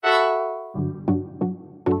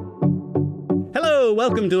Hello,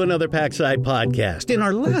 welcome to another Packside podcast. In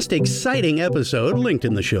our last exciting episode, linked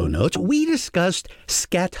in the show notes, we discussed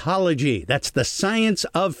scatology. That's the science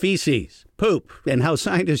of feces, poop, and how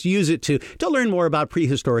scientists use it to learn more about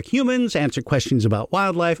prehistoric humans, answer questions about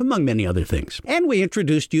wildlife, among many other things. And we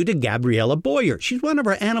introduced you to Gabriella Boyer. She's one of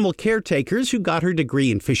our animal caretakers who got her degree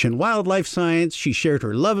in fish and wildlife science. She shared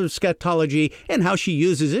her love of scatology and how she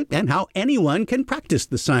uses it and how anyone can practice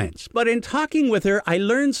the science. But in talking with her, I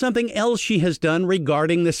learned something else she has done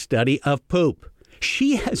regarding the study of poop.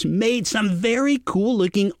 She has made some very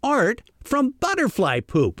cool-looking art from butterfly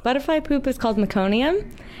poop. Butterfly poop is called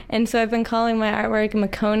meconium, and so I've been calling my artwork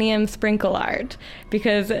meconium sprinkle art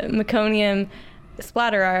because meconium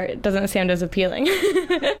splatter art doesn't sound as appealing.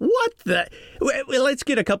 What the? Well, let's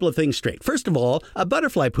get a couple of things straight. First of all, a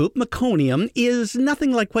butterfly poop, meconium, is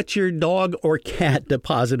nothing like what your dog or cat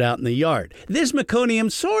deposit out in the yard. This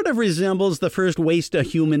meconium sort of resembles the first waste a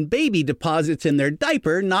human baby deposits in their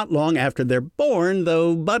diaper not long after they're born,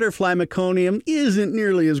 though butterfly meconium isn't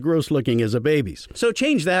nearly as gross looking as a baby's. So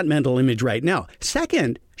change that mental image right now.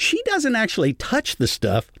 Second, she doesn't actually touch the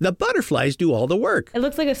stuff. The butterflies do all the work. It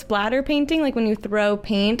looks like a splatter painting, like when you throw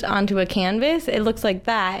paint onto a canvas. It looks like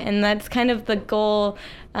that, and that's kind of the goal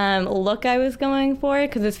look I was going for,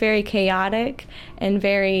 because it's very chaotic and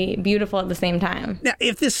very beautiful at the same time. Now,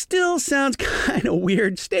 if this still sounds kind of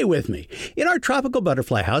weird, stay with me. In our tropical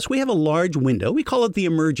butterfly house, we have a large window. We call it the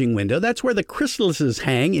emerging window. That's where the chrysalises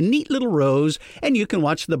hang in neat little rows, and you can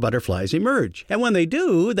watch the butterflies emerge. And when they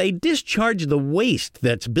do, they discharge the waste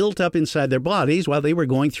that's built up inside their bodies while they were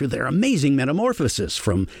going through their amazing metamorphosis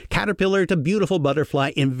from caterpillar to beautiful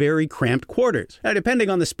butterfly in very cramped quarters. Now, depending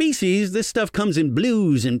on the species, this stuff comes in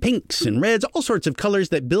blues and pinks and reds, all sorts of colors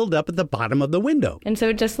that build up at the bottom of the window. And so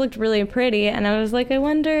it just looked really pretty, and I was like, I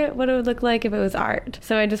wonder what it would look like if it was art.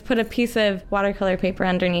 So I just put a piece of watercolor paper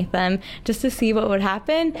underneath them just to see what would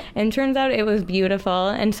happen, and turns out it was beautiful.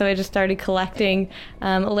 And so I just started collecting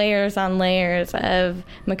layers on layers of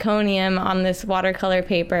meconium on this watercolor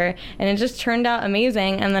paper, and it just turned out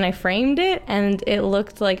amazing. And then I framed it, and it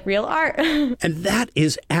looked like real art. And that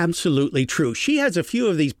is absolutely true. She has a few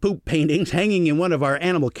of these poop paintings hanging in one of our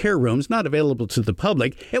animal care rooms, not available to the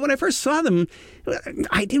public. And when I first saw them,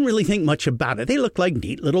 I didn't really think much about it. They looked like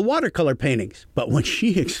neat little watercolor paintings. But when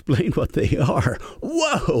she explained what they are,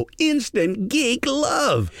 whoa, instant geek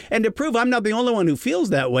love. And to prove I'm not the only one who feels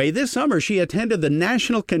that way, this summer she attended the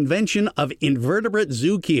National Convention of Invertebrate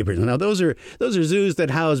Zookeepers. Now, those are zoos that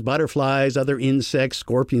house butterflies, other insects,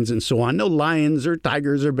 scorpions, and so on. No lions or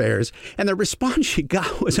tigers or bears. And the response she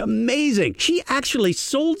got was amazing. She actually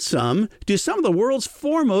sold some to some of the world's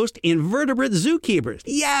foremost invertebrate zookeepers.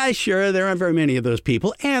 Yeah, sure, there aren't very many of those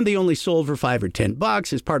people, and they only sold for $5 or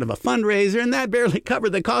 $10 as part of a fundraiser, and that barely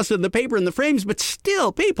covered the cost of the paper and the frames, but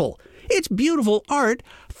still, people, it's beautiful art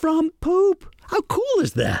from poop. How cool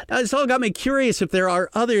is that? It's all got me curious if there are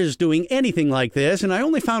others doing anything like this, and I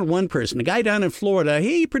only found one person, a guy down in Florida.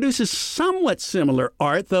 He produces somewhat similar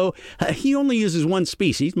art, though he only uses one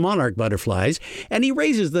species, monarch butterflies, and he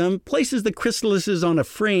raises them, places the chrysalises on a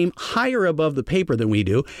frame higher above the paper than we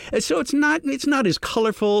do, so it's not as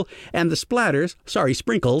colorful, and the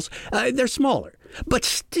sprinkles, they're smaller. But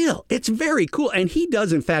still, it's very cool. And he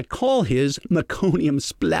does, in fact, call his meconium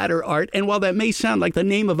splatter art. And while that may sound like the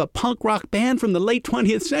name of a punk rock band from the late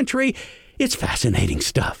 20th century, it's fascinating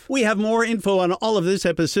stuff. We have more info on all of this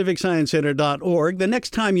at pacificsciencecenter.org. The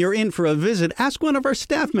next time you're in for a visit, ask one of our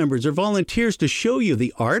staff members or volunteers to show you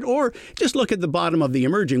the art, or just look at the bottom of the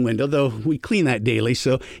emerging window, though we clean that daily,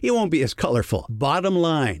 so it won't be as colorful. Bottom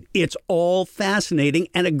line, it's all fascinating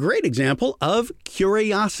and a great example of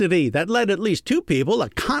curiosity that led at least two people, a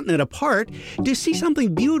continent apart, to see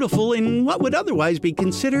something beautiful in what would otherwise be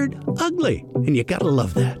considered ugly. And you gotta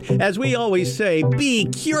love that. As we always say, be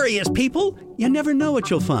curious, people. You never know what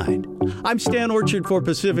you'll find. I'm Stan Orchard for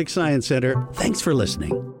Pacific Science Center. Thanks for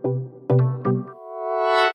listening.